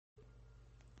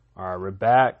All right, we're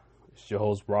back. It's your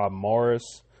host, Rob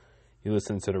Morris. You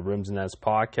listen to the Rims&Nets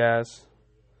podcast,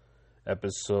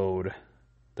 episode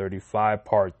 35,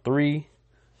 part 3.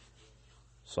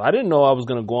 So I didn't know I was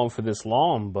going to go on for this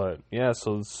long, but yeah,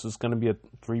 so this is going to be a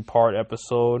 3-part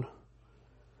episode.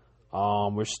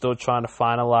 We're still trying to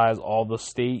finalize all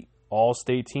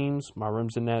state teams, my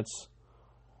Rims&Nets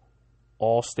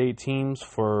all-state teams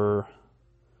for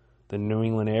the New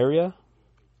England area.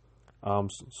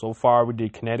 So far, we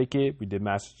did Connecticut, we did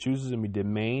Massachusetts, and we did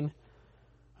Maine.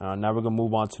 Now we're going to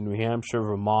move on to New Hampshire,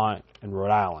 Vermont, and Rhode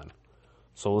Island.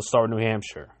 So let's start with New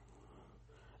Hampshire.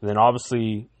 And then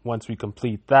obviously, once we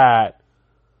complete that,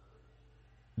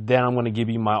 then I'm going to give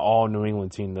you my all-New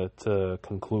England team to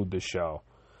conclude the show.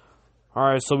 All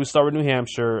right, so we start with New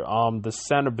Hampshire. The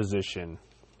center position.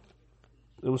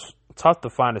 It was tough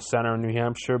to find a center in New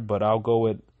Hampshire, but I'll go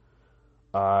with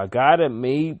a guy that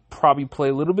may probably play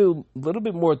a little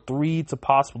bit more 3 to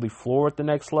possibly 4 at the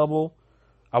next level.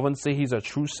 I wouldn't say he's a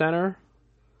true center,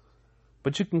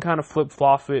 but you can kind of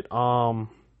flip-flop it.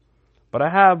 But I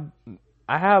have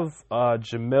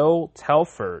Jamil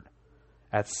Telford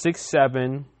at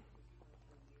 6'7".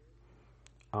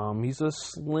 He's a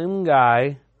slim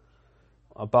guy,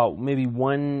 about maybe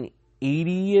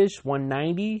 180-ish,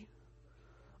 190.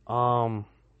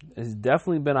 Has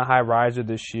definitely been a high riser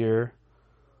this year.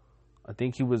 I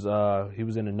think he was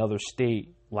in another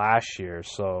state last year,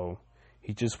 so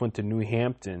he just went to New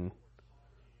Hampton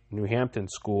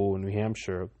School in New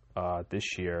Hampshire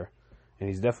this year, and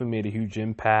he's definitely made a huge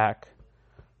impact.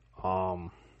 I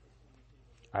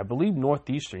believe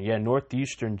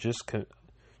Northeastern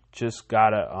just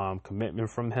got a commitment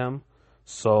from him,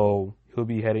 so he'll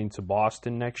be heading to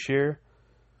Boston next year.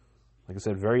 Like I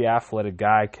said, very athletic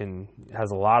guy,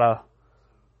 has a lot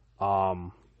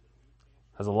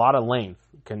of length.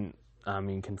 Can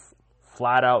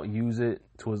flat out use it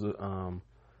to his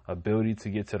ability to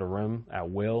get to the rim at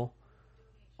will.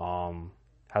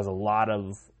 Has a lot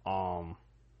of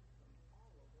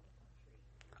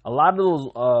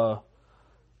those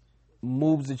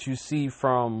moves that you see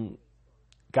from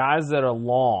guys that are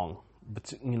long,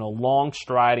 but long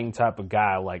striding type of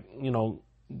guy, like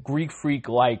Greek freak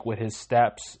like with his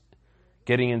steps,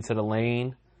 getting into the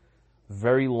lane,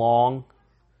 very long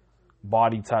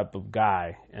body type of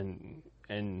guy, and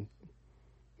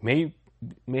may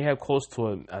have close to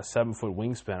a 7-foot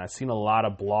wingspan. I've seen a lot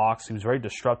of blocks. He was very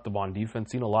disruptive on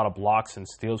defense. Seen a lot of blocks and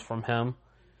steals from him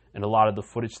and a lot of the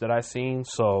footage that I've seen.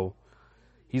 So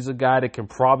he's a guy that can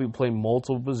probably play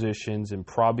multiple positions and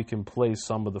probably can play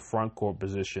some of the front court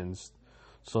positions.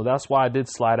 So that's why I did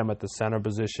slide him at the center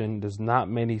position. There's not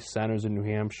many centers in New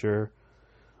Hampshire.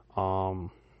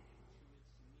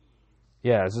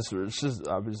 It's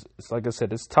like I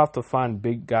said, it's tough to find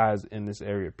big guys in this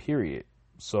area, period.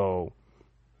 So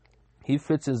he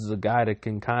fits as a guy that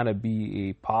can kind of be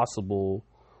a possible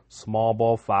small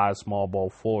ball 5, small ball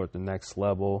 4 at the next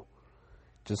level.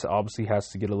 Just obviously has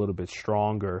to get a little bit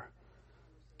stronger,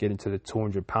 get into the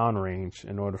 200-pound range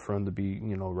in order for him to be,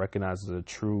 recognized as a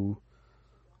true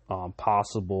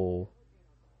possible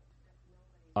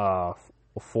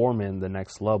foreman the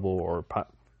next level, or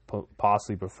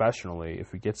possibly professionally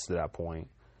if he gets to that point.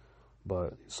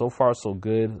 But so far so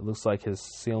good. It looks like his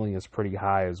ceiling is pretty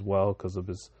high as well because of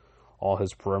all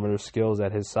his perimeter skills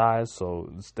at his size. So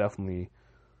it's definitely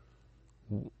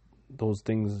those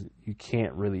things you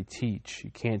can't really teach.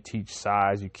 You can't teach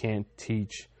size. You can't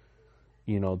teach,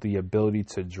 the ability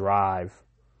to drive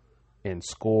and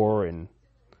score. And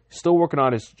still working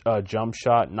on his jump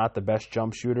shot. Not the best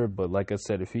jump shooter, but like I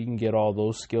said, if he can get all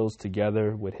those skills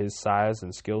together with his size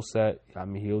and skill set,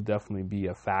 he'll definitely be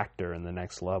a factor in the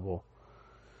next level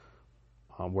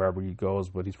wherever he goes.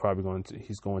 But he's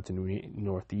going to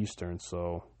Northeastern,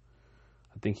 so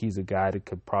I think he's a guy that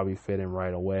could probably fit in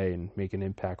right away and make an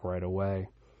impact right away.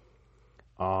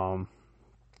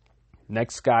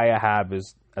 Next guy I have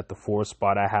is at the 4th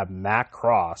spot. I have Matt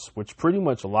Cross, which pretty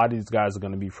much a lot of these guys are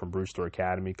going to be from Brewster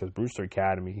Academy, because Brewster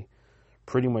Academy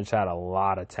pretty much had a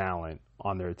lot of talent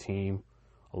on their team.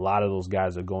 A lot of those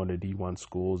guys are going to D1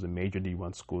 schools and major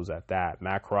D1 schools at that.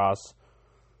 Matt Cross,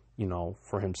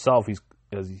 for himself, he's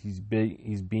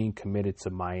being committed to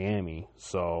Miami,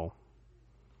 so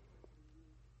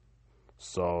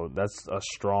that's a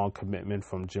strong commitment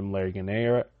from Jim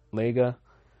Lega.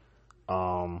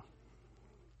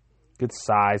 Good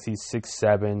size. He's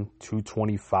 6'7",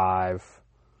 225.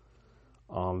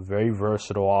 Very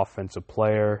versatile offensive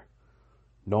player.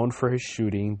 Known for his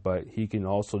shooting, but he can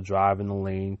also drive in the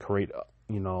lane, create,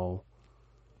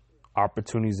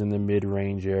 opportunities in the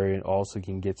mid-range area, and also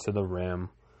can get to the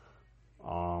rim.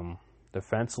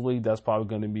 Defensively, that's probably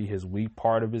going to be his weak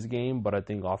part of his game, but I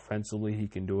think offensively, he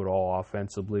can do it all.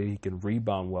 Offensively, he can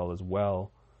rebound well as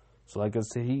well. So like I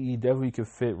said, he definitely could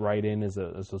fit right in as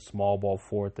a small ball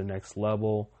four at the next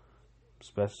level,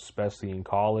 especially in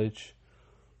college.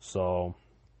 So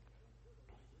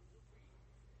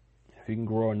if he can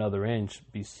grow another inch,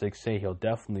 be 6'8", he'll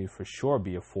definitely for sure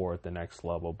be a 4 at the next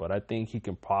level. But I think he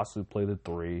can possibly play the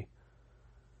 3.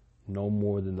 No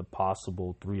more than the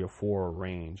possible 3 or 4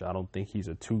 range. I don't think he's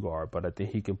a 2 guard, but I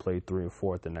think he can play 3 or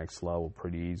 4 at the next level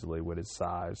pretty easily with his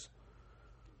size.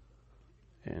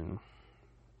 And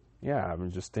yeah, I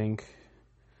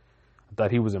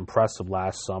thought he was impressive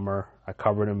last summer. I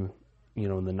covered him,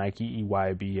 in the Nike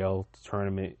EYBL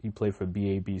tournament. He played for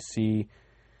BABC,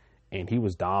 and he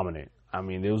was dominant. I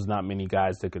mean, there was not many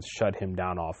guys that could shut him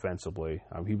down offensively.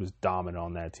 He was dominant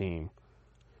on that team.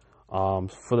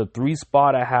 For the 3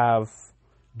 spot, I have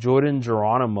Jordan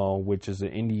Geronimo, which is an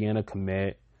Indiana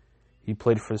commit. He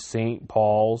played for St.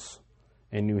 Paul's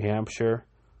in New Hampshire.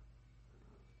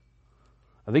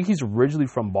 I think he's originally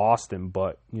from Boston,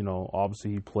 but,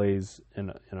 obviously he plays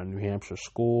in a New Hampshire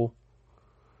school.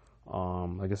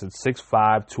 Like I said,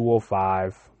 6'5",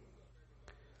 205.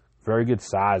 Very good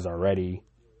size already.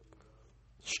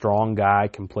 Strong guy,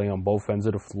 can play on both ends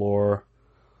of the floor.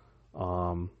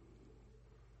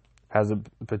 Has the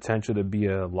potential to be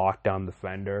a lockdown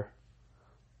defender.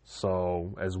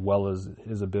 So, as well as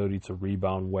his ability to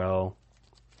rebound well.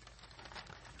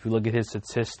 If you look at his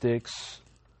statistics,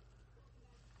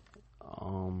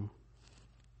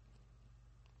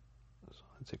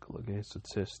 let's take a look at his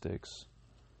statistics.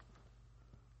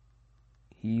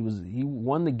 He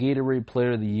won the Gatorade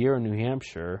Player of the Year in New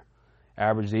Hampshire.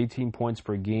 Averaged 18 points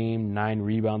per game, 9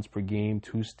 rebounds per game,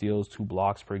 2 steals, 2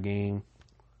 blocks per game.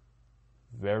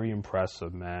 Very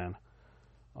impressive, man.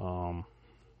 And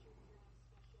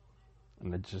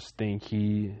I just think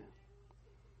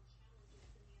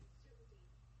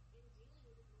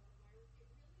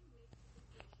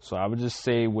So I would just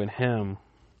say with him,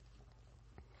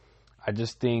 I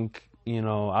just think,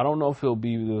 I don't know if he'll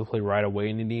be able to play right away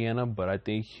in Indiana, but I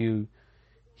think he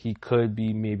could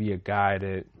be maybe a guy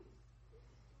that,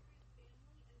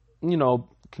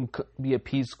 can be a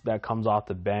piece that comes off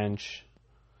the bench,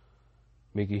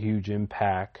 make a huge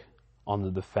impact on the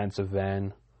defensive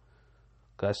end.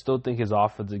 Because I still think his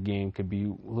offensive game could be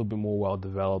a little bit more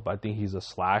well-developed. I think he's a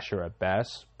slasher at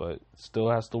best, but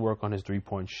still has to work on his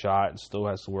three-point shot and still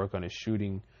has to work on his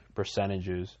shooting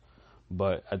percentages.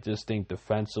 But I just think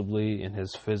defensively and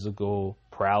his physical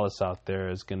prowess out there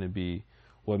is going to be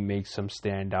what makes him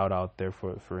stand out there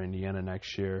for Indiana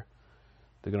next year.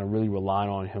 They're going to really rely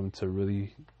on him to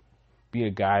really be a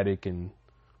guy that can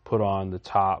put on the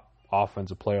top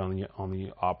offensive player on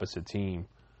the opposite team.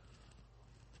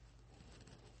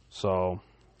 So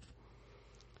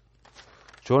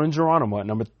Jordan Geronimo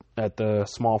at the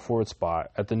small forward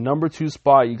spot. At the number 2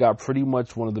 spot, you got pretty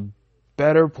much one of the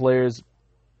better players,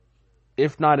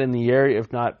 if not in the area,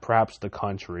 if not perhaps the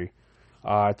country.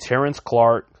 Terrence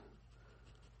Clark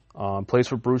plays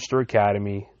for Brewster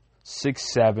Academy,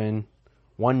 6'7",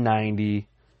 190,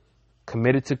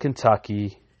 committed to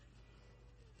Kentucky.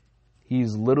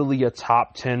 He's literally a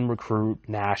top 10 recruit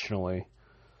nationally.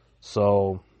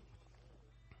 So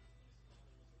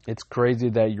it's crazy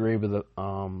that you're able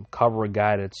to cover a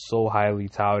guy that's so highly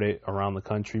touted around the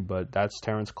country, but that's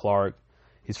Terrence Clark.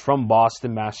 He's from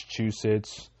Boston,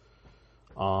 Massachusetts,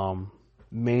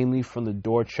 mainly from the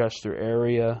Dorchester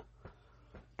area,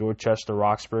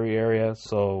 Roxbury area.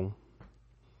 So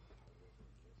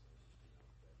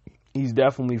he's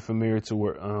definitely familiar to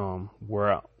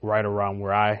where right around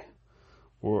where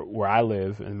I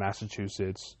live in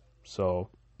Massachusetts. So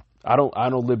I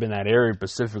don't live in that area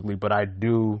specifically, but I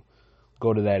do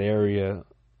go to that area,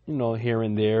 here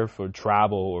and there for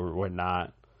travel or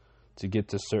whatnot to get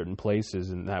to certain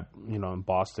places in that, in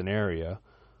Boston area.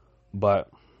 But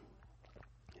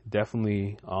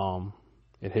definitely,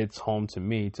 it hits home to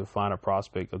me to find a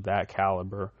prospect of that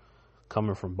caliber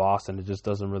coming from Boston. It just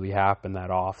doesn't really happen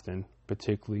that often,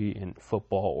 particularly in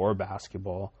football or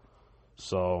basketball.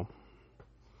 So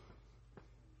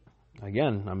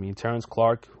again, Terrence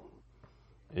Clark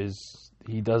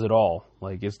he does it all.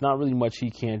 Like, it's not really much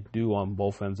he can't do on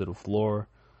both ends of the floor.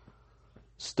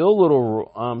 Still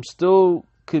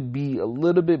could be a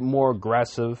little bit more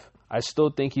aggressive. I still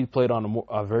think he played on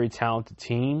a very talented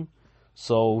team,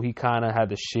 so he kind of had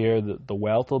to share the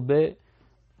wealth a bit.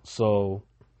 So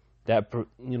that,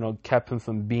 kept him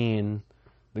from being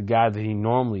the guy that he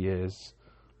normally is.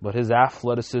 But his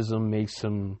athleticism makes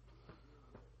him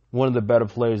one of the better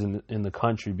players in the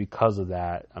country because of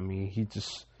that.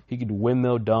 He can do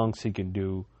windmill dunks. He can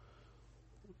do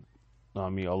I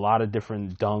mean, a lot of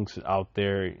different dunks out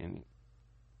there, and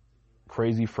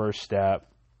crazy first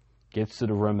step, gets to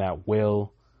the rim at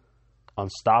will,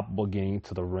 unstoppable getting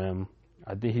to the rim.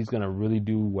 I think he's going to really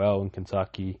do well in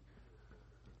Kentucky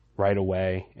right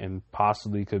away, and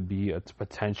possibly could be a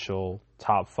potential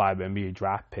top 5 NBA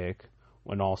draft pick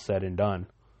when all said and done.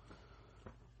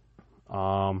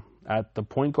 At the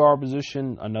point guard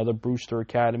position, another Brewster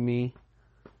Academy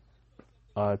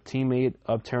teammate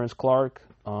of Terrence Clark,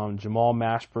 Jamal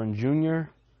Mashburn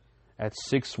Jr. at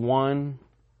 6'1",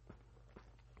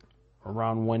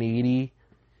 around 180.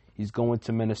 He's going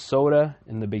to Minnesota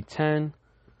in the Big Ten,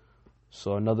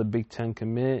 so another Big Ten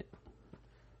commit.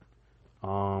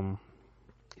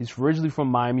 He's originally from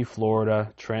Miami,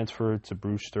 Florida, transferred to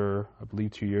Brewster, I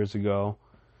believe, 2 years ago.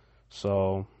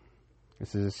 So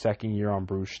this is his second year on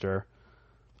Brewster.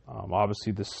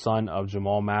 Obviously the son of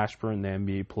Jamal Mashburn, the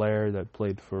NBA player that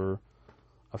played for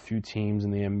a few teams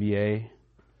in the NBA.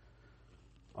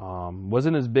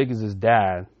 Wasn't as big as his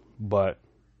dad, but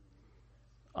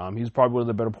he's probably one of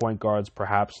the better point guards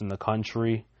perhaps in the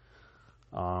country.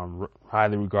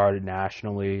 Highly regarded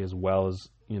nationally, as well as,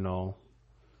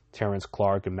 Terrence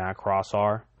Clark and Matt Cross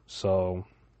are. So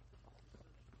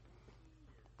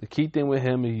the key thing with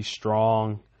him is he's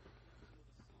strong,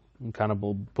 kind of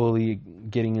a bully,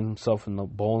 getting himself in the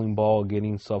bowling ball, getting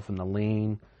himself in the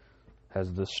lane,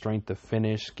 has the strength to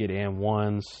finish, get and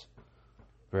ones,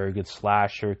 very good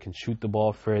slasher, can shoot the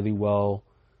ball fairly well,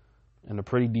 and a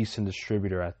pretty decent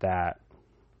distributor at that.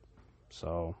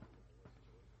 So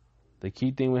the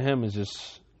key thing with him is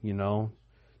just,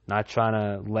 not trying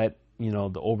to let,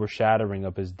 the overshadowing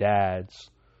of his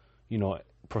dad's,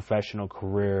 professional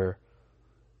career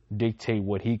dictate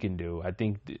what he can do. I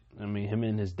think, him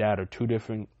and his dad are two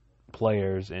different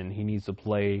players, and he needs to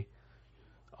play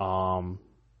to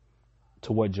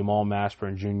what Jamal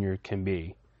Mashburn Jr. can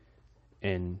be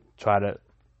and try to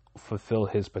fulfill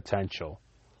his potential.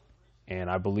 And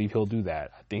I believe he'll do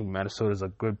that. I think Minnesota is a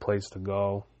good place to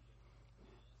go.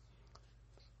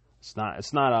 It's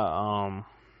not a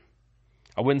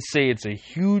I wouldn't say it's a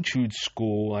huge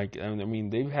school.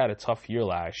 They've had a tough year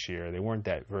last year. They weren't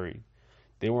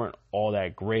all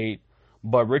that great.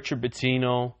 But Richard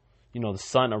Pitino, the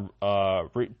son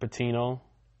of Rick Pitino.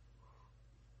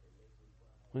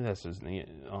 That's his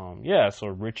name. So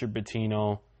Richard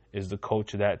Pitino is the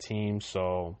coach of that team.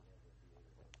 So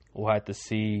we'll have to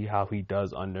see how he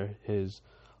does under his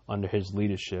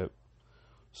leadership.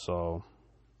 So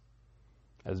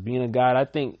as being a guy, I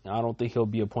don't think he'll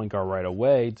be a point guard right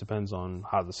away. It depends on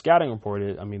how the scouting report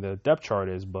is. The depth chart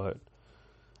is, but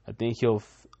I think he'll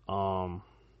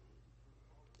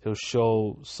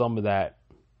show some of that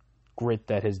grit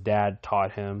that his dad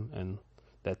taught him and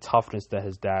that toughness that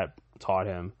his dad taught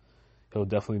him. He'll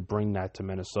definitely bring that to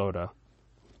Minnesota.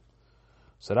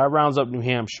 So that rounds up New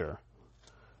Hampshire.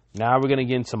 Now we're going to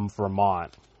get into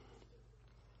Vermont.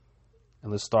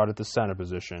 And let's start at the center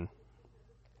position.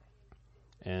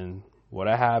 And what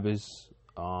I have is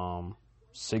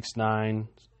 6'9",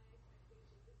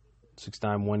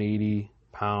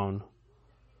 180-pound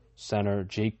center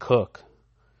Jake Cook.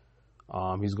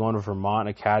 He's going to Vermont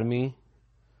Academy.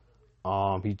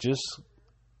 I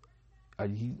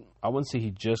wouldn't say he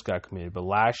just got committed, but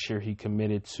last year he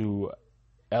committed to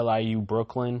LIU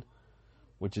Brooklyn,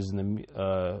 which is in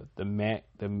the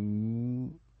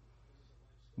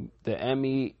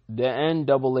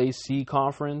NAAC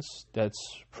conference.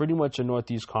 That's pretty much a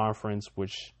Northeast conference,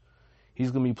 which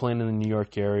he's going to be playing in the New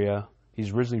York area.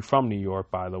 He's originally from New York,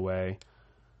 by the way.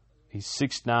 He's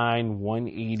 6'9",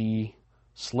 180,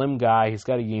 slim guy. He's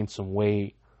got to gain some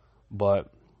weight,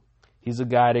 but he's a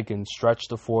guy that can stretch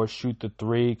the floor, shoot the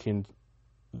three, can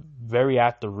very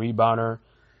active rebounder,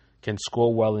 can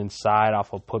score well inside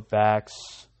off of putbacks.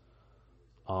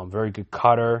 Very good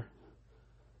cutter.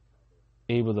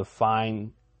 Able to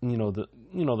find,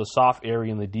 the soft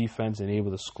area in the defense and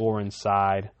able to score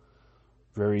inside.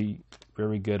 Very,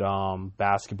 very good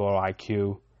basketball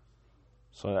IQ.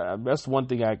 So that's one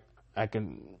thing I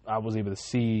was able to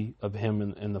see of him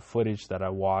in the footage that I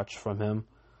watched from him.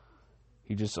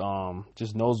 He just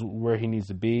knows where he needs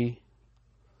to be.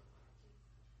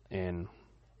 And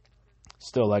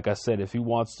still, like I said, if he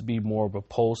wants to be more of a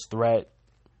post threat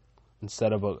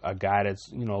instead of a guy that's,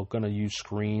 going to use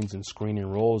screens and screening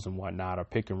rolls and whatnot, or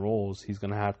pick and rolls, he's going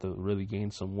to have to really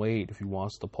gain some weight if he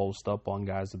wants to post up on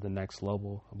guys at the next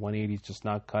level. 180 is just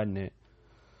not cutting it.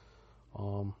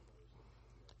 I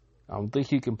don't think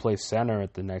he can play center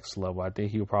at the next level. I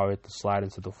think he'll probably have to slide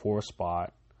into the 4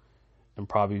 spot and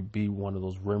probably be one of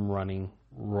those rim running,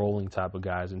 rolling type of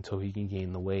guys until he can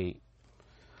gain the weight.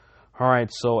 All right,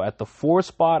 so at the 4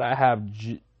 spot, I have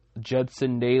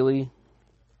Judson Daly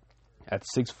at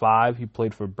 6'5". He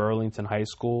played for Burlington High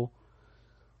School.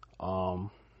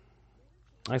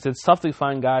 Like I said, it's tough to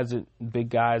find big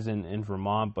guys in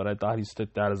Vermont, but I thought he stood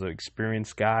out as an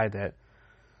experienced guy that,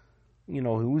 he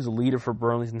was a leader for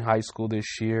Burlington High School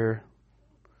this year.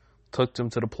 Took them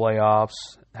to the playoffs,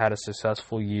 had a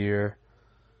successful year.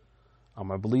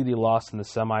 I believe they lost in the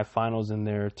semifinals in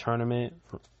their tournament,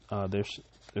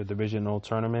 their divisional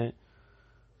tournament.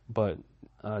 But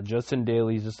Justin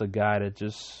Daly is just a guy that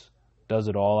just does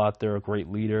it all out there, a great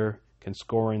leader. Can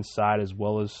score inside as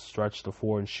well as stretch the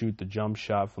floor and shoot the jump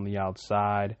shot from the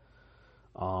outside.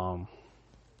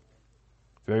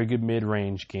 Very good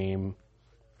mid-range game.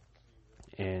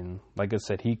 And like I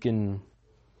said, he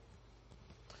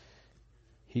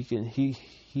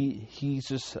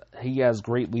has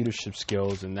great leadership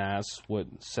skills, and that's what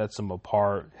sets him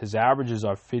apart. His averages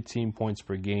are 15 points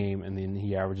per game, and then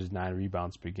he averages 9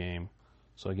 rebounds per game.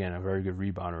 So again, a very good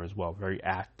rebounder as well, very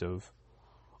active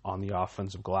on the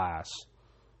offensive glass.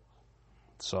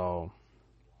 So,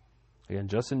 again,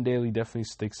 Justin Daly definitely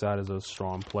sticks out as a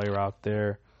strong player out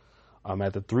there.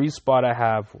 At the 3 spot, I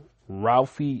have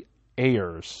Ralphie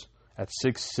Ayers at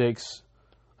 6'6",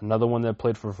 another one that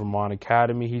played for Vermont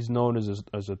Academy. He's known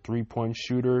as a three-point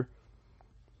shooter.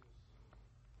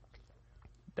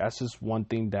 That's just one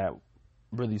thing that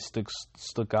really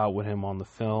stuck out with him on the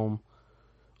film.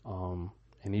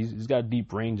 And he's got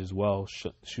deep range as well.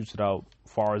 Shoots it out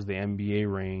far as the NBA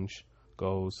range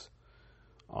goes.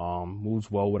 Moves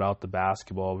well without the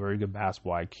basketball. Very good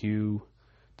basketball IQ.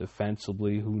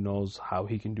 Defensively, who knows how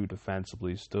he can do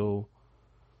defensively. Still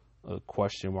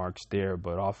question marks there.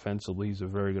 But offensively, he's a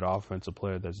very good offensive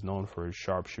player that's known for his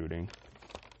sharpshooting.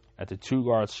 At the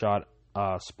 2-guard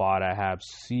spot, I have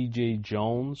C.J.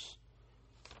 Jones,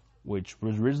 which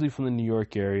was originally from the New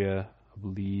York area, I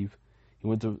believe. He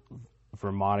went to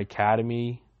Vermont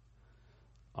Academy.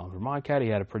 Vermont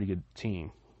Academy had a pretty good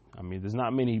team. I mean, there's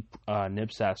not many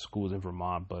NIPSAT schools in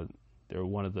Vermont, but they're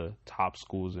one of the top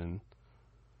schools in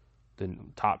the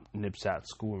top NIPSAT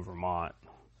school in Vermont.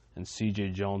 And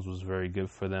C.J. Jones was very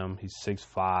good for them. He's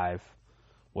 6'5".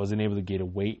 Wasn't able to get a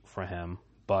weight for him,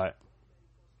 but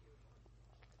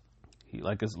he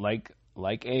like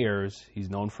Ayers, he's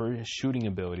known for his shooting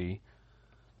ability.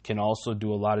 Can also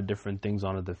do a lot of different things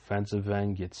on the defensive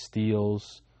end, get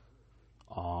steals.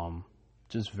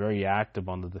 Just very active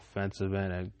on the defensive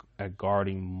end at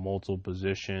guarding multiple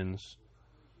positions.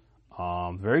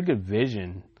 Very good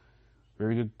vision,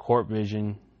 very good court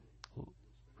vision.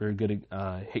 Very good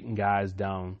at hitting guys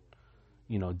down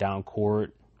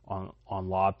court on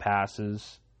lob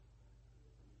passes.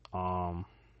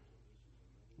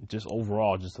 Just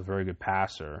overall, just a very good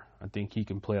passer. I think he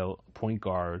can play a point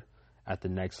guard at the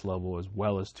next level as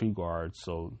well as 2 guards,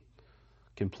 so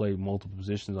can play multiple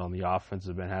positions on the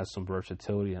offensive and has some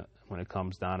versatility when it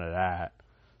comes down to that.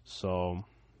 So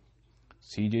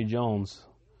C.J. Jones,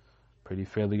 pretty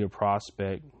fairly good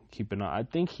prospect. Keep an eye. I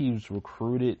think he was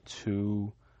recruited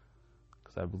to,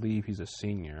 because I believe he's a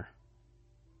senior.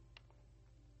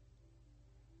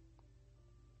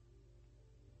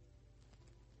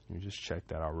 Let me just check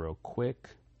that out real quick.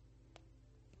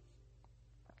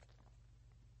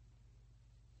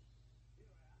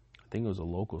 I think it was a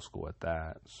local school at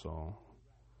that, so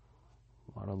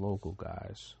a lot of local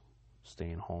guys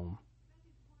staying home.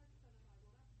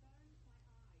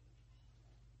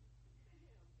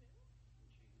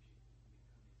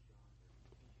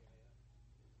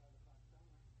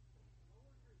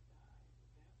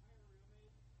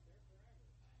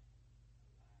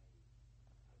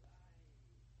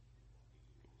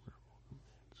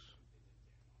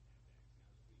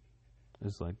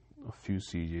 There's like a few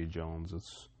C.J. Jones.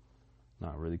 It's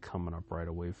not really coming up right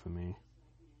away for me.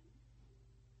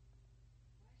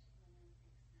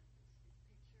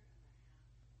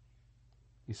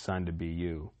 He signed to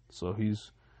BU. So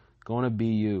he's going to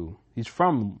BU. He's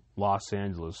from Los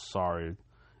Angeles. Sorry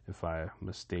if I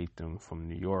mistaked him from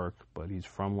New York, but he's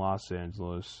from Los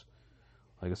Angeles.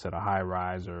 Like I said, a high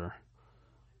riser.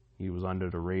 He was under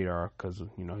the radar because,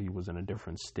 he was in a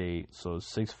different state. So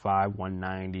 6'5",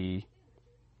 190.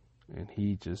 And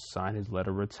he just signed his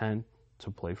letter of intent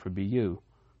to play for BU.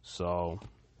 So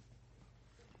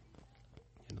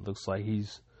it looks like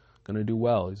he's going to do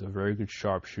well. He's a very good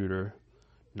sharpshooter,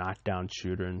 knockdown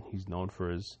shooter, and he's known for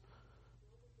his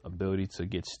ability to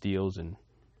get steals and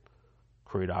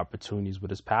create opportunities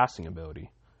with his passing ability.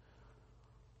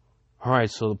 All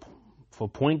right, so for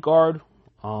point guard,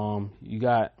 you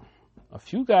got a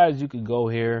few guys you could go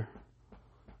here.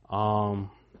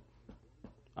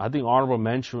 I think honorable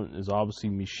mention is obviously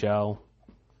Michelle.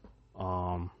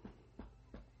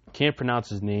 can't pronounce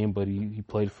his name, but he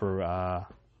played for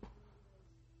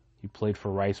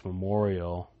Rice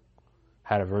Memorial.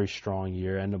 Had a very strong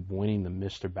year. Ended up winning the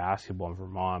Mr. Basketball in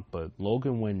Vermont. But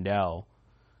Logan Wendell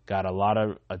got a lot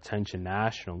of attention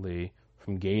nationally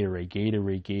from Gatorade.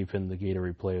 Gatorade gave him the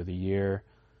Gatorade Player of the Year.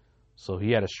 So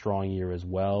he had a strong year as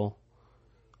well.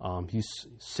 He's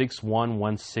 6'1",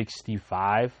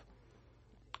 165.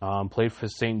 Played for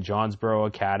St. Johnsboro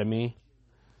Academy.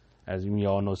 As you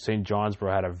all know, St.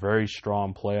 Johnsboro had a very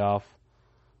strong playoff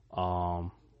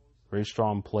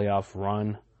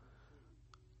run.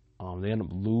 They ended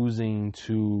up losing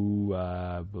to,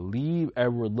 I believe,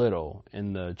 Edward Little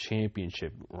in the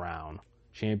championship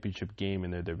game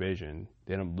in their division.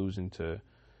 They ended up losing to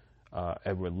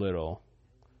Edward Little.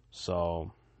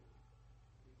 So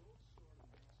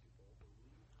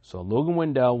Logan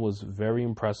Wendell was very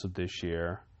impressive this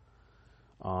year.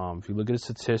 If you look at his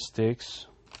statistics,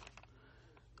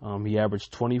 he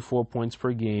averaged 24 points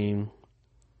per game,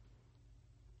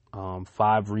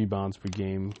 5 rebounds per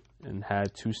game, and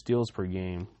had 2 steals per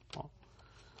game.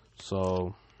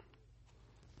 So,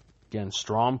 again,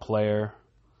 strong player.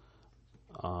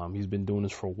 He's been doing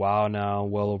this for a while now,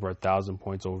 well over 1,000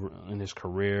 points over in his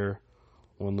career.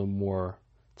 One of the more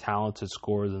talented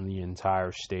scorers in the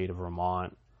entire state of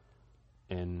Vermont.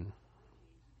 And,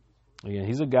 again,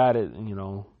 he's a guy that, you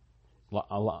know,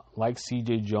 like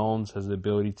C.J. Jones, has the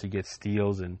ability to get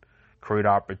steals and create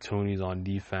opportunities on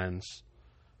defense,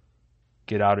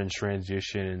 get out in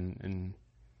transition and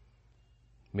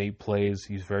make plays.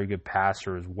 He's a very good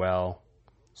passer as well.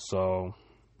 So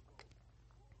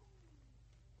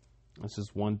this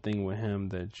is one thing with him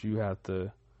that you have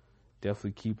to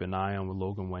definitely keep an eye on with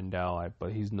Logan Wendell.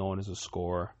 But he's known as a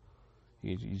scorer.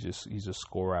 He's a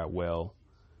scorer at will.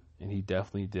 And he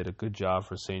definitely did a good job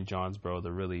for St. Johnsboro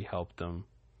that really helped them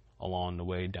along the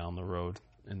way down the road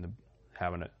in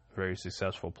having a very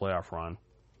successful playoff run.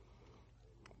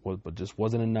 But just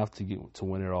wasn't enough to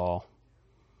win it all.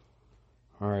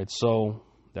 All right, so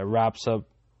that wraps up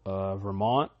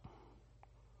Vermont.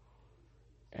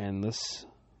 And let's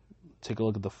take a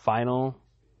look at the final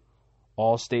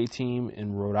All-State team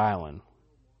in Rhode Island.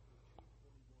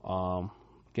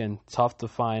 Again, tough to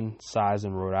find size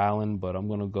in Rhode Island, but I'm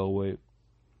gonna go with.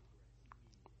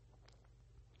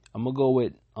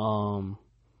 Well,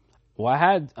 I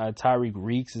had Tyreek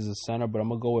Reeks as a center, but I'm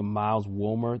gonna go with Miles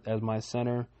Wilmer as my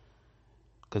center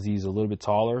because he's a little bit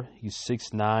taller. He's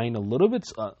 6'9", a little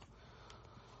bit.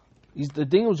 The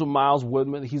thing is with Miles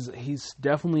Wilmer, he's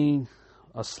definitely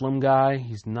a slim guy.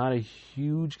 He's not a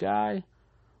huge guy,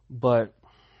 but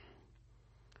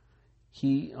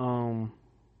he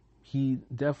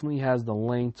definitely has the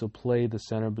length to play the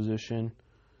center position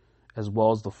as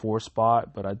well as the 4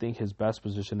 spot, but I think his best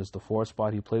position is the 4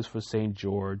 spot. He plays for St.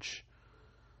 George.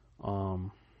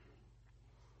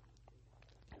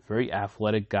 Very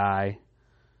athletic guy.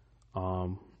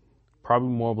 Probably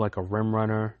more of like a rim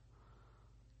runner.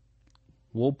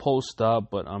 Will post up,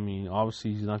 but I mean,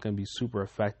 obviously he's not going to be super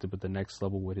effective at the next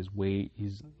level with his weight.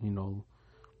 He's,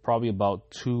 probably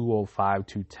about 205,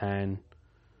 210.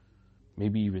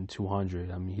 Maybe even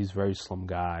 200. I mean, he's a very slim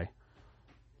guy.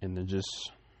 And I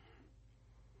just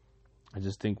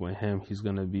think with him, he's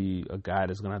going to be a guy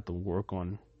that's going to have to work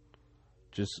on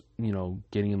just,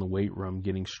 getting in the weight room,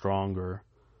 getting stronger.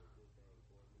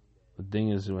 The thing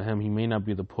is with him, he may not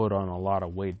be able to put on a lot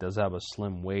of weight. Does have a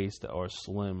slim waist or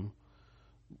slim.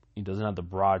 He doesn't have the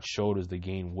broad shoulders to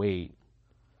gain weight.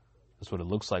 That's what it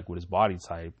looks like with his body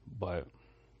type. But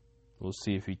we'll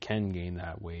see if he can gain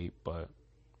that weight. But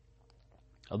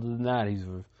other than that, he's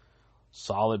a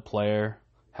solid player.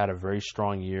 Had a very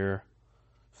strong year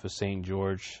for St.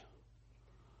 George.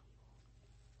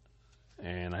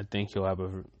 And I think he'll have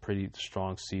a pretty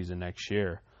strong season next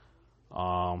year.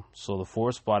 So the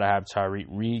 4 spot, I have Tyreek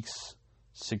Reeks,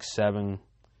 6'7".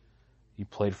 He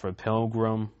played for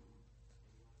Pilgrim.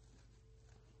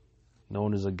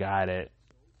 Known as a guy that,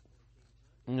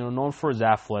 known for his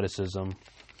athleticism.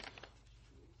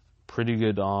 Pretty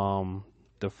good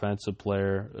defensive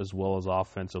player as well as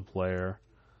offensive player.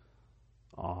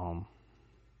 I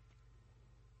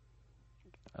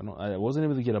wasn't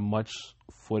able to get much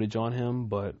footage on him,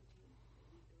 but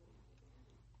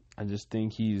I just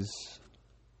think if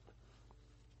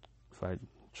I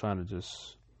try to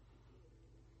just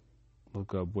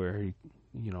look up where he,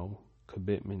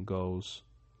 commitment goes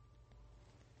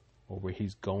or where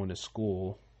he's going to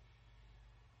school.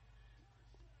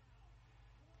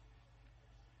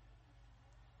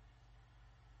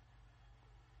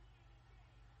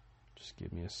 Just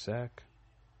give me a sec.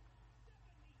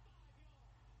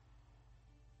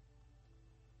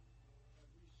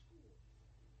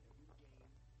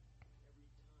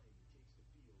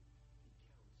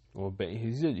 Well,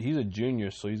 he's a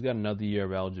junior, so he's got another year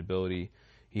of eligibility.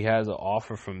 He has an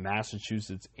offer from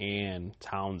Massachusetts and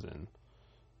Townsend.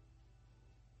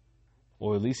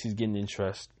 Or at least he's getting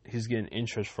interest. He's getting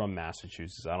interest from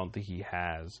Massachusetts. I don't think he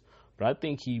has, but I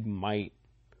think he might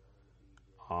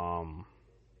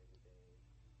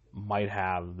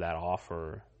have that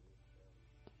offer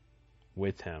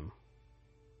with him,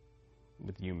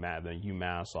 with the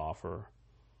UMass offer.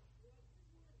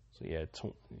 So yeah,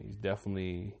 he's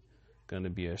definitely going to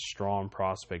be a strong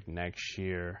prospect next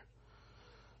year.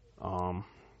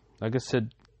 Like I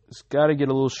said, it's got to get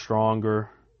a little stronger,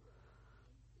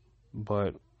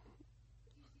 but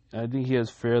I think he has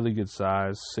fairly good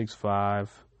size, 6'5",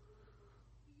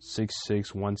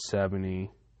 6'6", 170.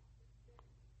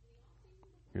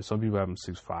 Some people have him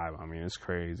 6'5". I mean, it's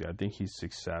crazy. I think he's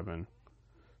 6'7",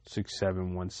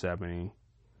 170.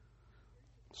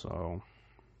 So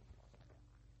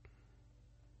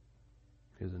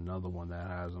here's another one that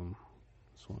has him.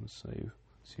 Just want to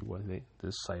see what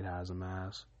this site has him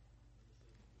as.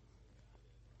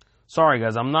 Sorry,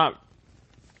 guys, I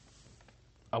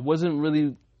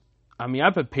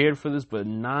prepared for this, but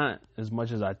not as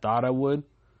much as I thought I would.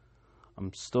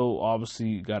 I'm still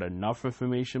obviously got enough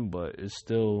information, but it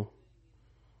still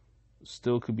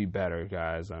could be better,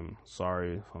 guys. I'm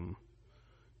sorry if I'm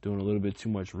doing a little bit too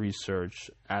much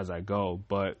research as I go,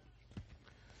 but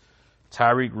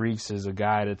Tyreek Reeks is a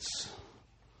guy that's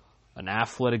an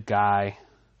athletic guy,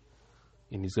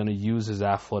 and he's going to use his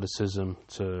athleticism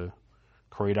to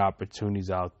create opportunities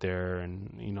out there.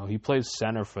 And, he plays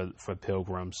center for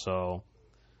Pilgrim, so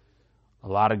a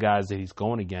lot of guys that he's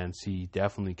going against, he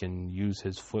definitely can use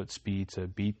his foot speed to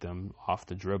beat them off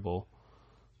the dribble,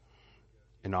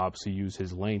 and obviously use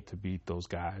his length to beat those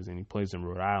guys. And he plays in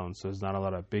Rhode Island, so there's not a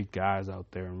lot of big guys out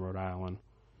there in Rhode Island.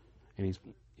 And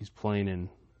he's playing in,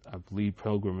 I believe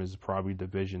Pilgrim is probably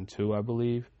Division II, I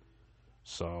believe.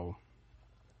 So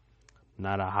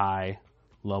not a high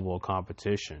level of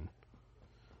competition.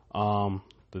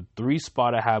 The 3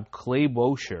 spot I have Clay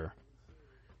Bocher,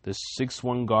 the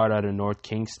 6'1" guard out of North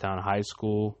Kingstown High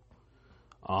School.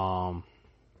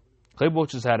 Clay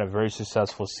Bocher's had a very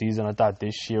successful season. I thought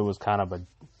this year was kind of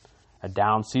a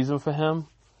down season for him.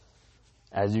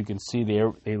 As you can see,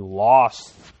 they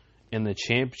lost in the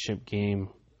championship game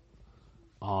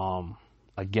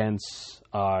against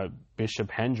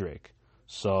Bishop Hendrick.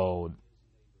 So,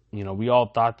 we all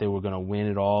thought they were going to win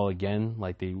it all again,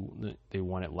 like they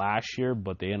won it last year,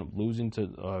 but they ended up losing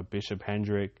to Bishop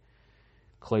Hendrick.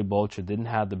 Clay Bocher didn't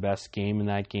have the best game in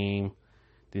that game.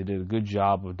 They did a good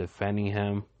job of defending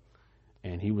him,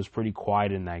 and he was pretty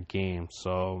quiet in that game.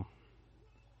 So,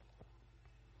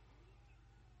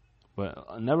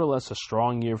 but nevertheless, a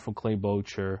strong year for Clay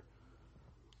Bocher.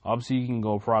 Obviously, you can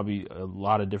go probably a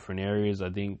lot of different areas.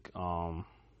 I think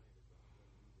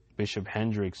Bishop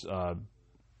Hendricks, has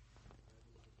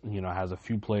a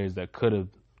few players that could have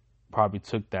probably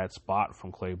took that spot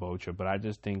from Clay Bocher, but I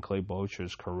just think Clay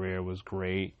Bocher's career was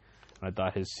great, and I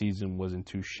thought his season wasn't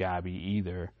too shabby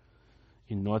either.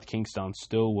 North Kingstown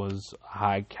still was a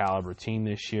high-caliber team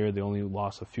this year. They only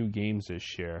lost a few games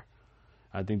this year.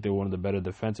 I think they're one of the better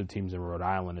defensive teams in Rhode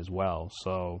Island as well.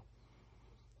 So,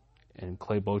 and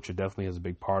Clay Bocher definitely has a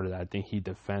big part of that. I think he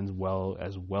defends well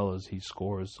as he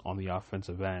scores on the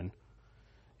offensive end.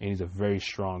 And he's a very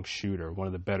strong shooter, one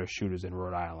of the better shooters in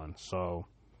Rhode Island. So,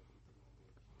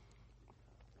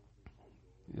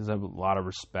 he has a lot of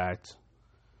respect,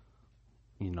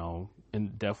 and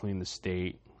definitely in the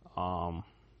state.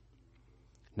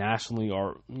 Nationally,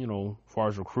 or, as far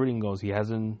as recruiting goes, he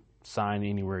hasn't signed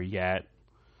anywhere yet.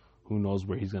 Who knows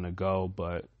where he's going to go,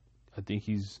 but I think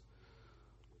he's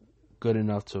good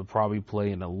enough to probably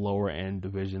play in a lower end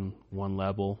Division I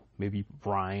level. Maybe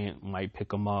Bryant might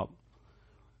pick him up,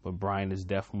 but Bryant has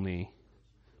definitely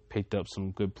picked up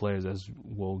some good players, as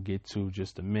we'll get to in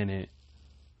just a minute.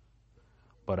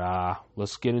 But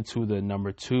let's get into the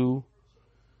number 2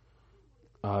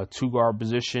 guard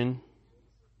position,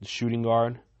 the shooting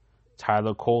guard.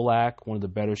 Tyler Kolak, one of the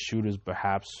better shooters,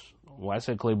 perhaps. Well, I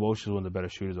said Clay Bocher is one of the better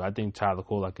shooters, but I think Tyler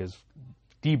Kolak is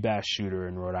the best shooter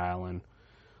in Rhode Island.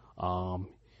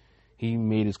 He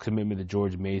made his commitment to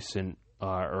George Mason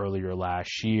earlier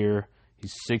last year.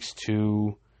 He's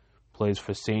 6'2", plays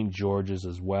for St. George's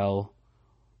as well.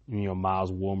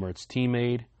 Miles Wilmert's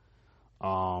teammate.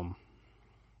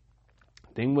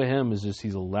 Thing with him is just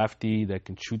he's a lefty that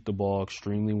can shoot the ball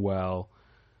extremely well.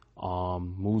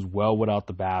 Moves well without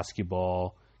the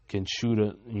basketball. Can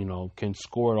can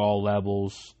score at all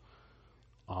levels.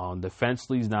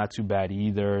 Defensively, he's not too bad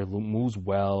either. Moves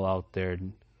well out there.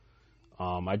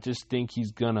 I just think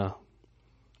he's gonna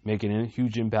making a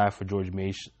huge impact for George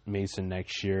Mason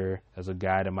next year as a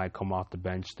guy that might come off the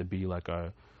bench to be like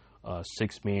a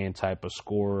six-man type of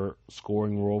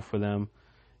scoring role for them.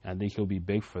 I think he'll be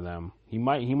big for them. He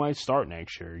might start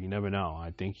next year. You never know.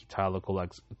 I think Tyler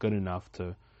Collect's good enough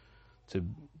to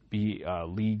be a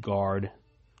lead guard,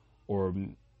 or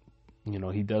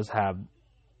he does have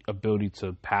ability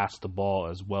to pass the ball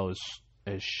as well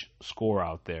as score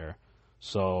out there.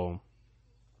 So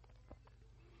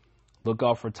look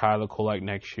out for Tyler Collect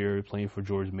next year, playing for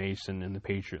George Mason in the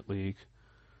Patriot League.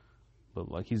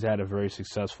 But he's had a very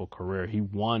successful career. He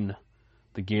won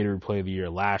the Gatorade Player of the Year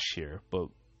last year, but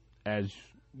as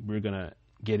we're gonna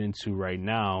get into right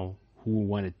now, who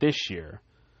won it this year,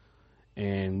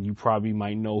 and you probably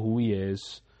might know who he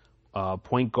is.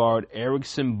 Point guard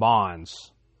Erickson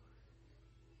Bonds.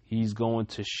 He's going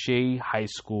to Shea High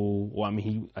School. Well,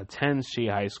 he attends Shea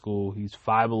High School. He's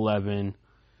 5'11".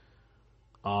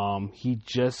 He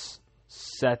just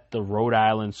set the Rhode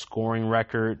Island scoring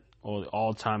record, or the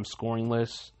all-time scoring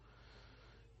list.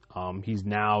 He's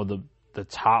now the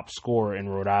top scorer in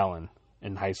Rhode Island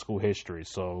in high school history.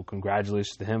 So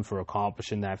congratulations to him for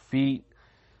accomplishing that feat.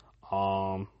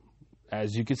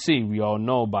 As you can see, we all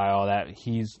know by all that,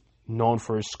 he's known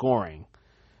for his scoring.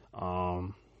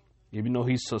 Even though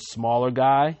he's a smaller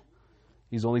guy,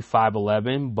 he's only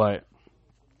 5'11", but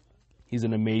he's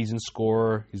an amazing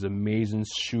scorer. He's an amazing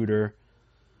shooter.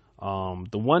 The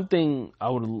one thing I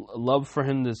would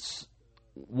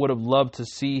have loved to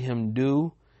see him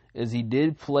do is he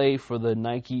did play for the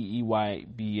Nike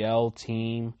EYBL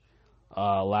team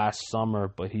last summer,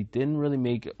 but he didn't really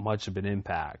make much of an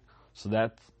impact. So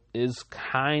that is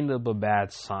kind of a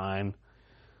bad sign.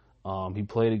 He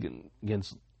played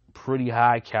against pretty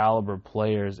high caliber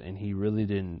players, and he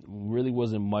really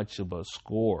wasn't much of a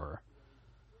scorer.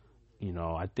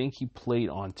 I think he played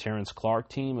on Terrence Clark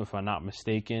team, if I'm not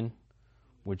mistaken,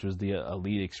 which was the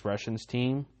Elite Expressions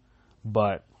team.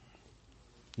 But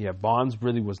yeah, Bonds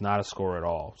really was not a scorer at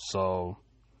all. So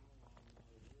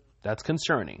that's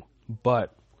concerning.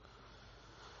 But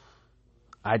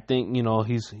I think,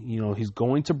 he's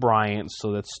going to Bryant,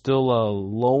 so that's still a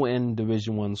low-end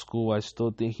Division I school. I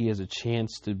still think he has a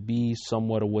chance to be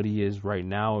somewhat of what he is right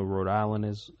now. Rhode Island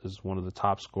is one of the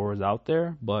top scorers out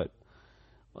there. But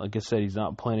like I said, he's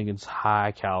not playing against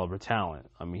high-caliber talent.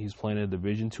 He's playing at a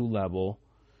Division II level.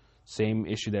 Same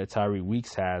issue that Tyree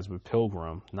Weeks has with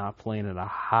Pilgrim, not playing at a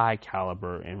high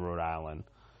caliber in Rhode Island.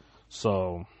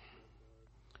 So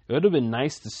it would have been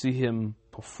nice to see him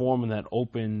perform in that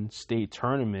open state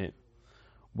tournament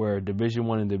where Division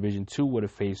I and Division II would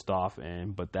have faced off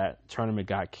in, but that tournament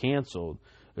got canceled.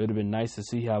 It would have been nice to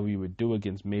see how he would do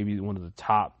against maybe one of the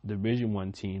top Division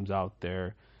I teams out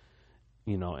there,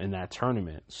 in that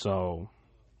tournament. So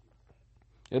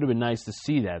it would have been nice to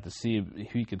see that, to see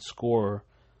if he could score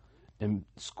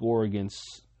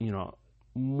against,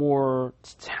 more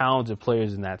talented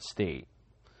players in that state.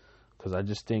 Because I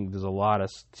just think there's a lot of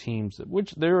teams,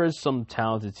 which there is some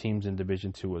talented teams in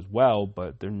Division II as well,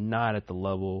 but they're not at the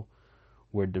level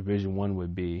where Division I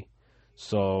would be.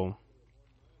 So,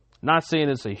 not saying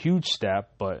it's a huge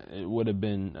step, but it would have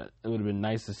been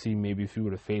nice to see maybe if he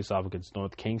would have faced off against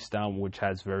North Kingstown, which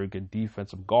has very good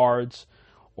defensive guards,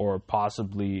 or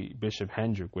possibly Bishop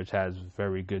Hendrick, which has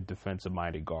very good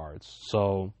defensive-minded guards.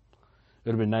 So it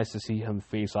would have been nice to see him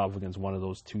face off against one of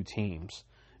those two teams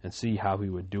and see how he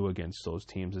would do against those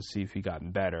teams, and see if he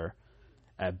got better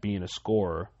at being a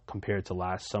scorer compared to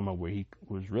last summer, where he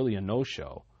was really a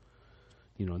no-show,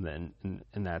 in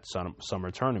that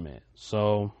summer tournament.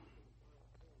 So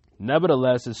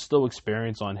nevertheless, it's still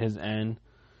experience on his end,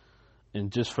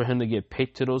 and just for him to get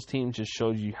picked to those teams just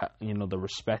shows you how, the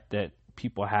respect that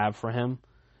people have for him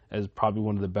as probably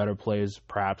one of the better players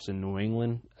perhaps in New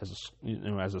England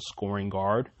as a scoring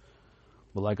guard.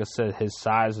 But like I said, his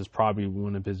size is probably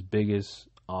one of his biggest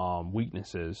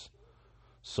weaknesses.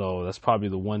 So that's probably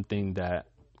the one thing that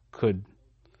could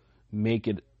make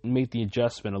the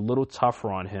adjustment a little tougher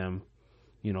on him,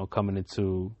 coming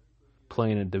into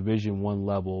playing a Division I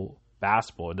level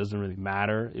basketball. It doesn't really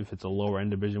matter if it's a lower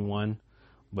end Division I,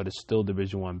 but it's still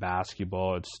Division I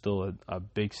basketball. It's still a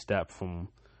big step from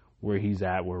where he's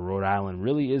at, where Rhode Island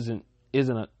really isn't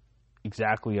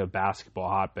exactly a basketball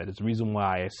hotbed. It's the reason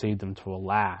why I saved them to a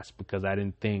last, because I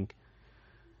didn't think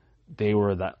they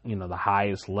were the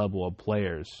highest level of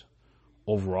players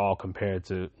overall compared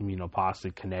to possibly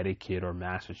Connecticut or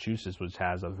Massachusetts, which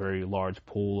has a very large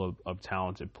pool of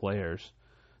talented players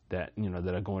that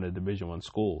that are going to Division I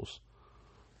schools.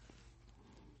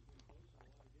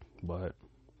 But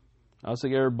I would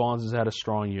say Eric Bonds has had a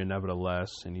strong year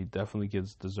nevertheless, and he definitely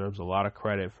deserves a lot of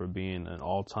credit for being an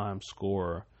all-time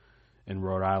scorer in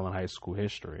Rhode Island high school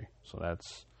history. So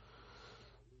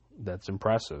that's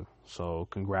impressive. So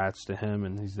congrats to him,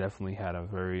 and he's definitely had a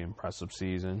very impressive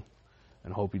season,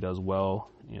 and hope he does well,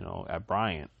 at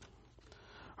Bryant.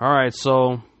 All right,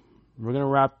 so we're going to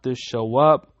wrap this show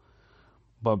up,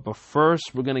 but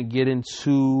first we're going to get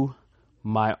into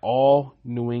my all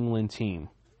New England team.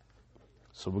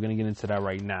 So we're going to get into that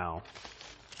right now.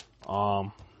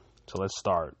 So let's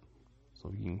start, so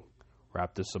we can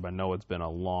wrap this up. I know it's been a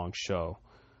long show.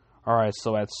 All right,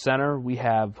 so at center we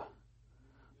have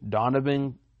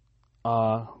Donovan,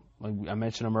 like I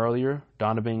mentioned him earlier,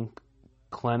 Donovan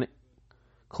Clonigan.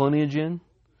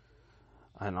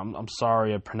 And I'm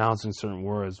sorry at pronouncing certain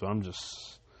words, but I'm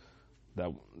just,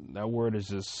 that word is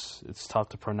just, it's tough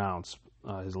to pronounce,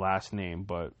 his last name.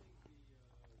 But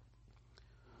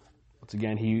once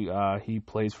again, he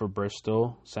plays for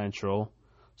Bristol Central,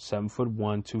 7'1",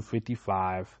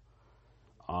 255.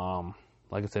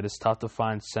 Like I said, it's tough to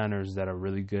find centers that are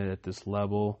really good at this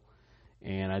level,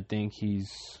 and I think he's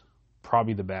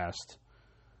probably the best.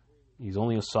 He's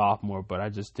only a sophomore, but I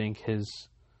just think his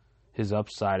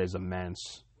upside is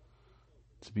immense.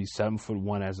 To be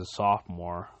 7'1" as a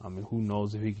sophomore, I mean, who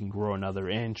knows if he can grow another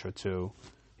inch or two.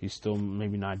 He's still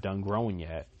maybe not done growing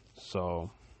yet.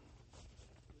 So,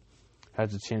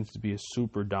 has a chance to be a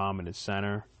super dominant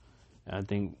center. And I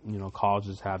think,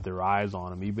 colleges have their eyes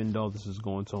on him, even though this is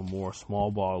going to a more small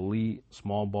ball elite,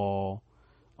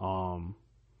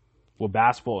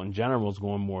 basketball in general is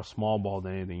going more small ball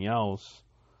than anything else.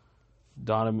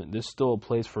 Donovan, this still a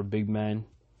place for big men,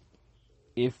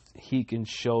 if he can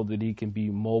show that he can be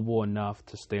mobile enough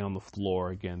to stay on the floor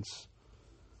against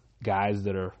guys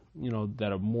that are,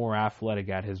 that are more athletic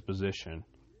at his position.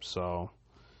 So,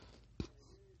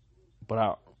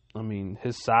 but I mean,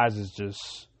 his size is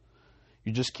just,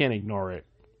 you just can't ignore it.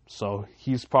 So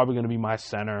he's probably going to be my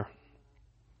center.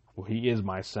 Well, he is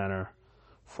my center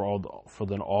for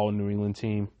the all New England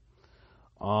team.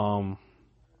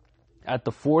 At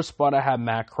the 4th spot, I have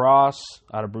Matt Cross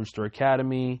out of Brewster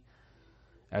Academy.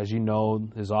 As you know,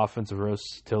 his offensive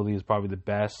versatility is probably the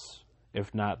best,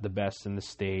 if not the best in the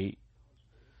state,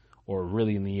 or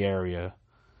really in the area.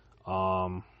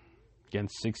 Again,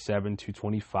 6'7",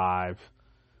 225,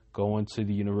 going to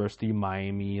the University of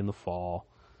Miami in the fall.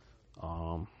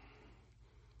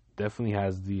 Definitely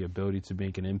has the ability to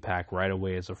make an impact right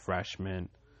away as a freshman.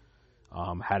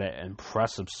 Had an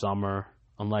impressive summer.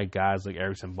 Unlike guys like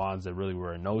Erickson Bonds that really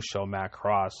were a no-show, Matt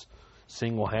Cross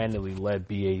single-handedly led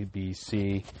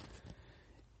BABC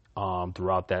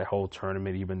throughout that whole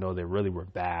tournament, even though they really were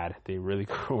bad. They really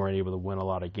weren't able to win a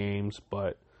lot of games,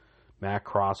 but Matt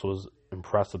Cross was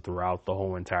impressive throughout the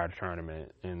whole entire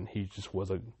tournament, and he just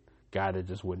was a guy that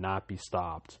just would not be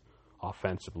stopped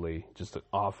offensively, just an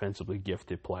offensively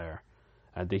gifted player.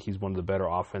 I think he's one of the better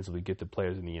offensively gifted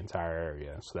players in the entire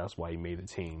area, so that's why he made the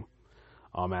team.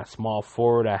 At small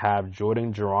forward, I have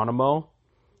Jordan Geronimo,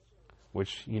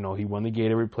 which, he won the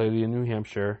Gatorade Player in New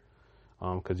Hampshire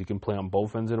because he can play on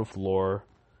both ends of the floor.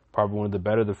 Probably one of the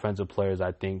better defensive players,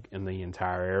 I think, in the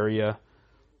entire area.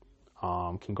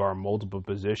 Can guard multiple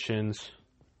positions.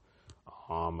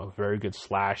 A very good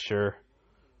slasher.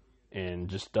 And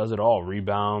just does it all.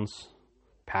 Rebounds.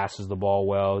 Passes the ball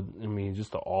well. I mean,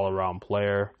 just an all-around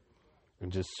player.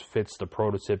 And just fits the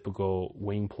prototypical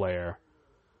wing player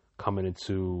coming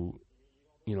into,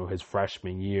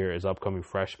 his upcoming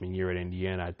freshman year at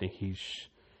Indiana. I think he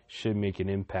should make an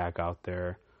impact out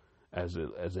there as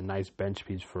a nice bench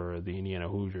piece for the Indiana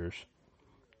Hoosiers.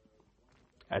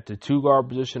 At the 2 guard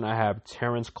position, I have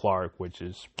Terrence Clark, which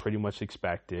is pretty much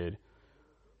expected.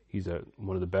 He's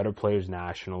one of the better players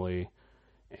nationally,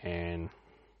 and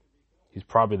he's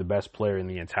probably the best player in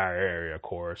the entire area, of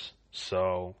course.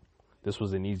 So this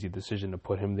was an easy decision to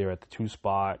put him there at the 2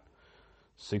 spot.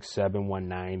 6'7",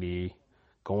 190,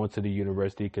 going to the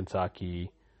University of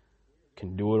Kentucky,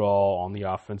 can do it all on the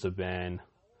offensive end,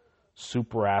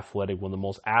 super athletic, one of the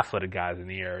most athletic guys in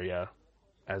the area,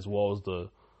 as well as the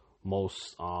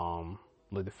most,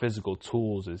 the physical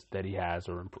tools that he has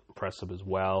are impressive as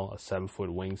well. A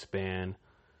 7-foot wingspan.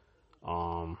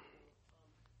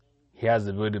 He has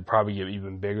the ability to probably get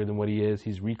even bigger than what he is.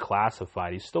 He's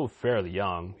reclassified. He's still fairly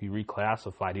young. He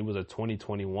reclassified. He was a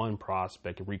 2021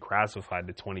 prospect and reclassified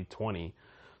to 2020.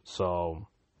 So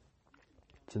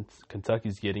since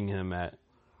Kentucky's getting him at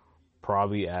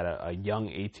probably at a young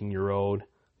 18-year-old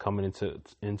coming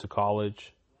into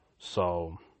college.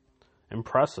 So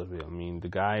impressive. I mean, the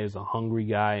guy is a hungry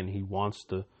guy, and he wants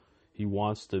to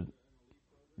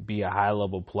be a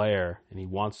high-level player, and he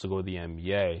wants to go to the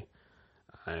NBA.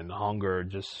 And hunger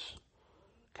just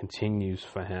continues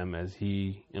for him if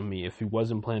he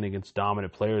wasn't playing against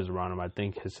dominant players around him, I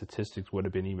think his statistics would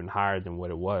have been even higher than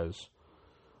what it was.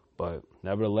 But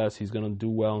nevertheless, he's going to do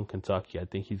well in Kentucky. I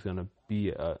think he's going to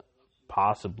be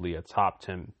possibly a top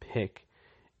 10 pick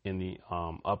in the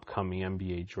upcoming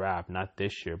NBA draft, not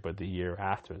this year, but the year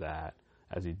after that,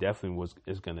 as he definitely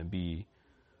is going to be.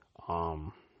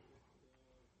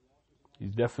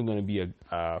 He's definitely going to be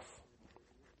a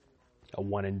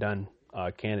one and done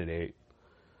candidate.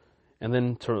 And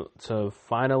then to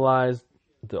finalize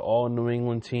the all New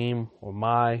England team, or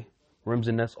my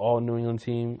Rims&Nets all New England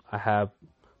team, I have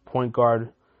point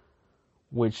guard,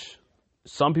 which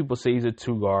some people say he's a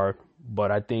 2-guard, but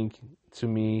I think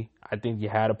you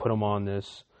had to put him on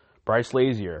this. Bryce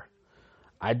Lazier.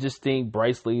 I just think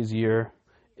Bryce Lazier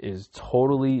is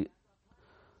totally,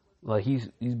 like, he's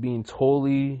being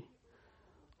totally,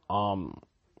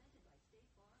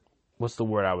 what's the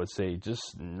word I would say?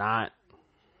 Just not,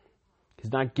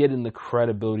 he's not getting the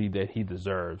credibility that he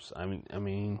deserves. I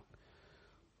mean,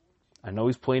 I know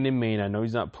he's playing in Maine. I know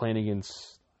he's not playing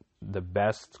against the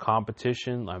best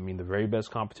competition. I mean, the very best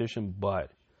competition,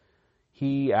 but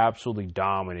he absolutely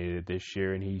dominated this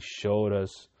year, and he showed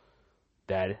us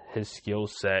that his skill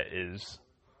set is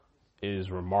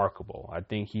remarkable. I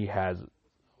think he has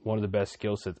one of the best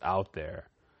skill sets out there.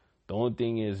 The only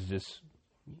thing is just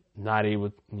not able,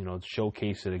 to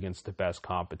showcase it against the best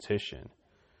competition.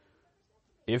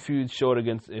 If he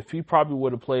probably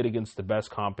would have played against the best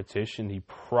competition, he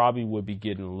probably would be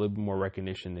getting a little bit more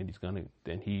recognition than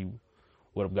he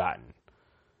would have gotten.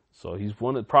 So he's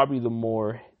probably the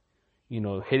more,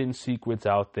 hidden secrets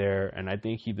out there, and I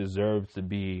think he deserves to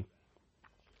be,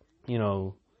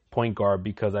 point guard,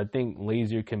 because I think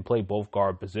Lazier can play both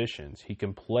guard positions. He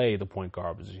can play the point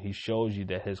guard position. He shows you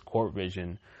that his court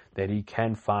vision, that he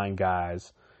can find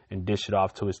guys and dish it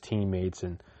off to his teammates,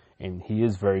 and he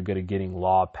is very good at getting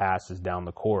lob passes down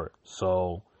the court.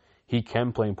 So he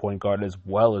can play point guard as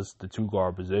well as the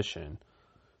 2-guard position.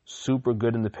 Super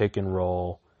good in the pick and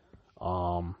roll.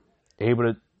 Able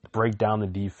to break down the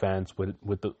defense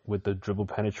with the dribble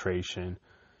penetration.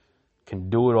 Can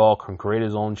do it all. Can create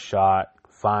his own shot.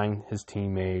 Find his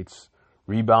teammates.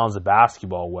 Rebounds the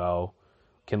basketball well.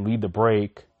 Can lead the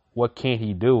break. What can't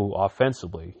he do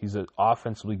offensively? He's an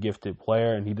offensively gifted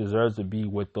player, and he deserves to be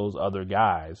with those other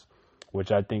guys, which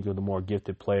I think are the more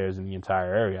gifted players in the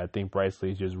entire area. I think Bryce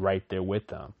Lazier is right there with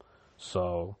them.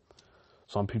 So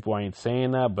some people ain't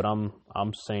saying that, but I'm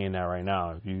saying that right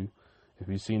now. If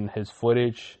you've seen his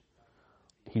footage,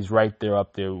 he's right there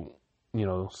up there,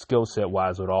 skill set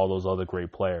wise, with all those other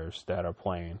great players that are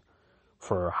playing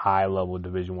for high level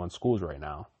Division I schools right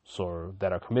now, so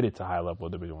that are committed to high level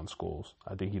Division I schools.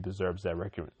 I think he deserves that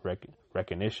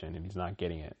recognition, and he's not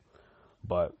getting it.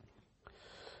 But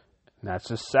that's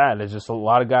just sad. There's just a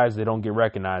lot of guys that don't get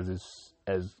recognized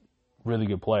as really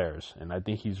good players, and I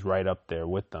think he's right up there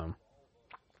with them.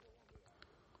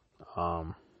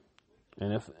 Like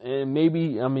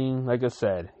I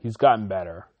said, he's gotten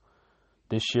better.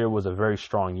 This year was a very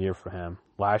strong year for him.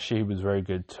 Last year he was very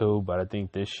good too, but I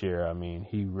think this year,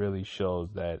 he really shows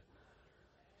that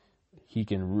he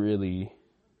can really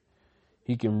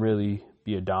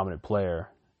be a dominant player,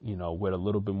 with a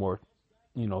little bit more,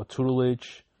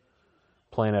 tutelage,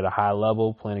 playing at a high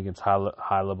level, playing against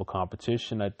high level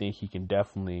competition. I think he can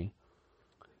definitely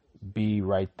be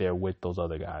right there with those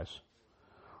other guys.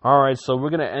 All right, so we're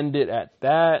going to end it at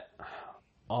that.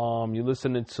 You're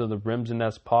listening to the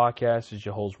Rims&Nets podcast. It's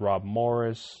your host, Rob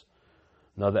Morris.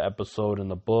 Another episode in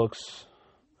the books.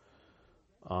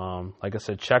 Like I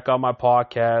said, check out my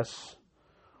podcasts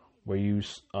where you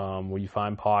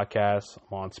find podcasts.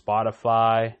 I'm on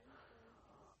Spotify.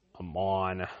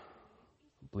 I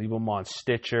believe I'm on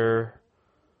Stitcher,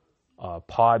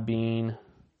 Podbean.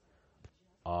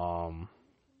 I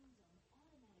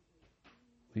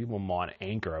believe I'm on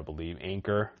Anchor.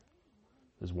 Anchor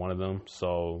is one of them.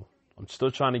 So I'm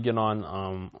still trying to get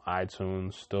on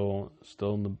iTunes. Still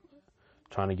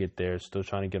trying to get there. Still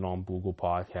trying to get on Google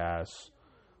Podcasts.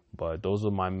 But those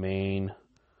are my main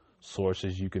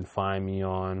sources you can find me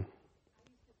on.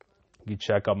 You can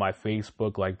check out my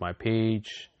Facebook, like my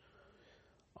page.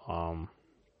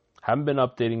 Haven't been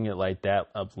updating it like that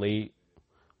of late.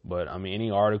 But any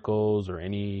articles or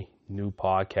any new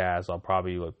podcasts, I'll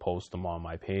probably post them on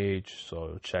my page.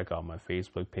 So check out my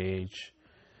Facebook page.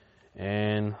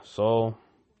 And so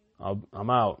I'm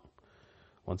out.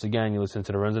 Once again, you listen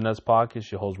to the Rims&Nets podcast.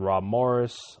 Your host, Rob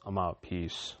Morris. I'm out.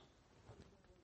 Peace.